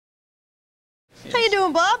How you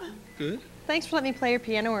doing, Bob? Good. Thanks for letting me play your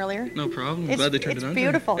piano earlier. No problem. I'm glad they turned it on. It's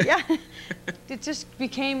beautiful, yeah. It just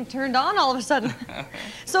became turned on all of a sudden.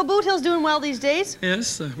 So Boothill's doing well these days?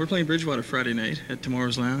 Yes, we're playing Bridgewater Friday night at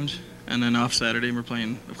Tomorrow's Lounge. And then off Saturday, we're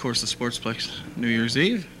playing, of course, the Sportsplex New Year's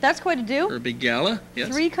Eve. That's quite a do. For a big gala, yes.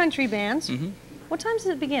 3 country bands. Mm-hmm. What time does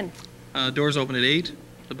it begin? Doors open at 8.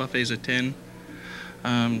 The buffet's at 10.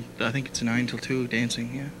 I think it's 9 till 2,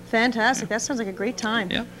 dancing, yeah. Fantastic. That sounds like a great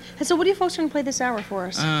time. Yeah. And so what are you folks going to play this hour for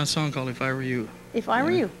us? A song called If I Were You. If I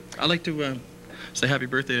Were You. I'd like to say happy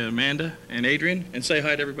birthday to Amanda and Adrian and say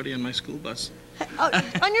hi to everybody on my school bus.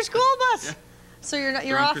 On your school bus? Yeah. So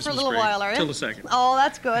you're off Christmas for a little break, while, are you? Till the 2nd. Oh,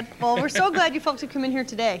 that's good. Well, we're so glad you folks have come in here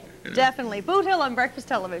today. Yeah. Definitely. Boothill on Breakfast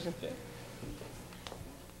Television. Yeah.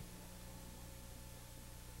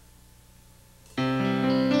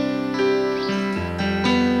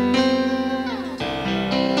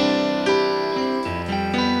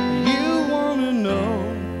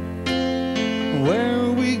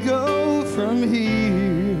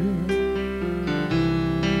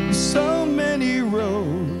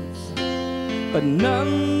 But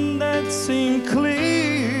none that seem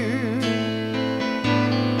clear.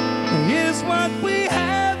 Is what we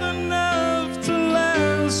have enough to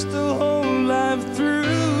last the whole life through?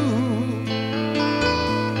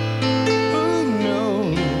 Who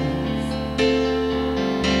knows?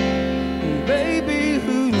 Baby,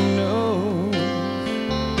 who knows?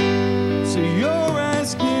 So you're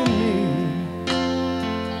asking me,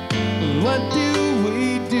 what do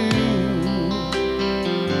we do?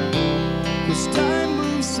 Time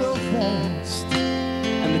moves so fast,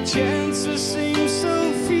 and the chances seem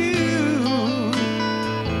so few.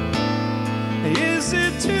 Is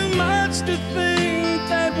it too much to think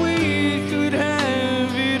that we could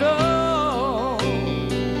have it all?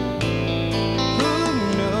 Who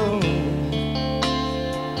knows?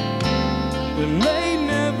 We may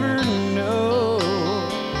never know.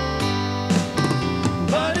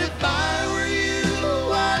 But if I were you,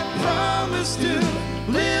 I'd promise to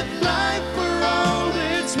live life for all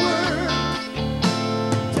it's worth.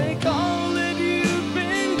 Take all that you've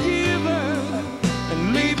been given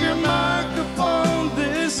and leave your mark upon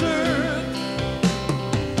this earth.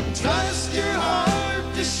 Trust your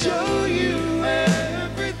heart to show you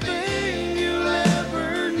everything you'll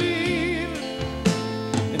ever need.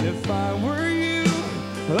 And if I were you,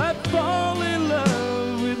 I'd fall in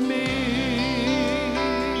love with me.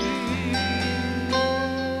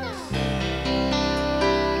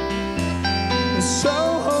 So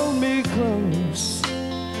hold me close,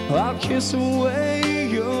 I'll kiss away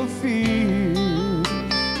your fears.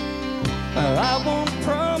 I won't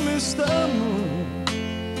promise the moon,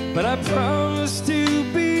 but I promise to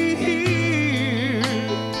be here.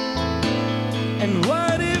 And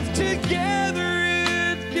what if together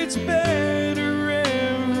it gets better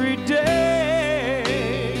every day?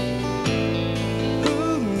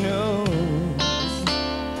 Who knows?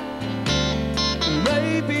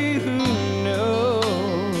 Maybe who knows?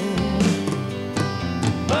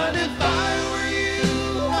 But if I were you,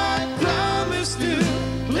 I'd promise to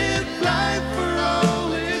live life for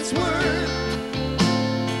all it's worth.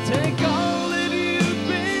 Take all that you've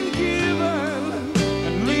been given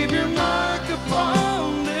and leave your mark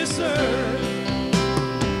upon this earth.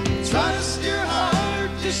 Trust your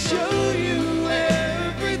heart to show you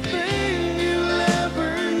everything you'll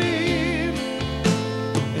ever need.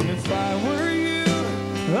 And if I were you,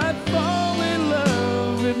 I'd fall in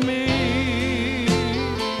love with me.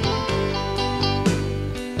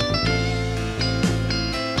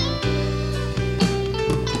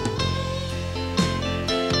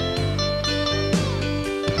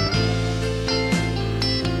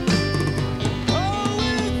 Oh,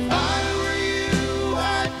 if I were you,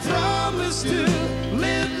 I'd promise to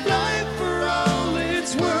live life for all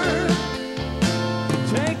it's worth.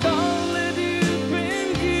 Take all that you've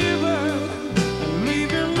been given and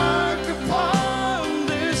leave your mark upon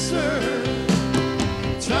this earth.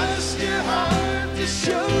 Trust your heart to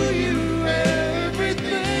show you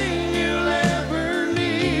everything you'll ever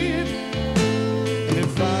need. And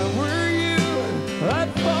if I were you,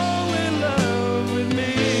 I'd fall in love with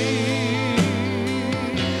me.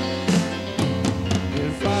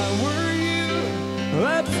 If I were you,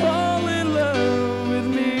 I'd fall in love with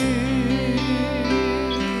me.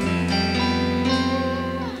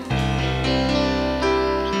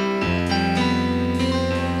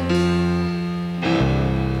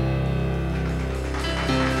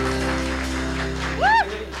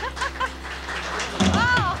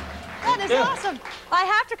 Oh, that is awesome. I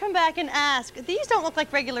have to come back and ask. These don't look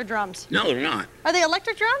like regular drums. No, they're not. Are they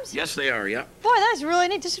electric drums? Yes, they are, yeah. Boy, that is really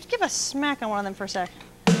neat. Just give a smack on one of them for a sec.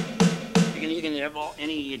 You You can have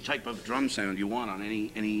any type of drum sound you want on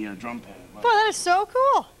any drum pad. Boy, that is so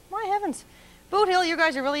cool. My heavens. Boothill, you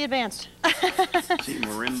guys are really advanced. See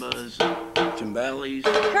marimbas, timbales.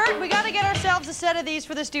 Kurt, we got to get ourselves a set of these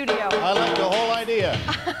for the studio. I like the whole idea.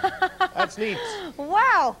 That's neat.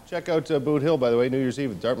 Wow. Check out Boothill, by the way, New Year's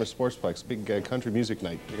Eve at Dartmouth Sportsplex. Big country music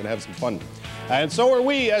night. You're going to have some fun. And so are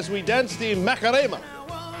we as we dance the Macarena.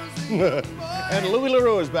 And Louis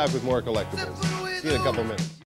LaRue is back with more collectibles. See you in a couple minutes.